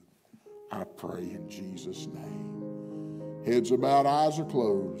you. I pray in Jesus' name. Heads are bowed, eyes are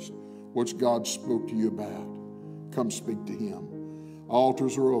closed. What's God spoke to you about? Come speak to him.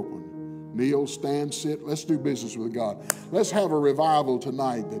 Altars are open. Kneel, stand, sit. Let's do business with God. Let's have a revival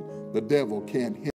tonight that the devil can't hit.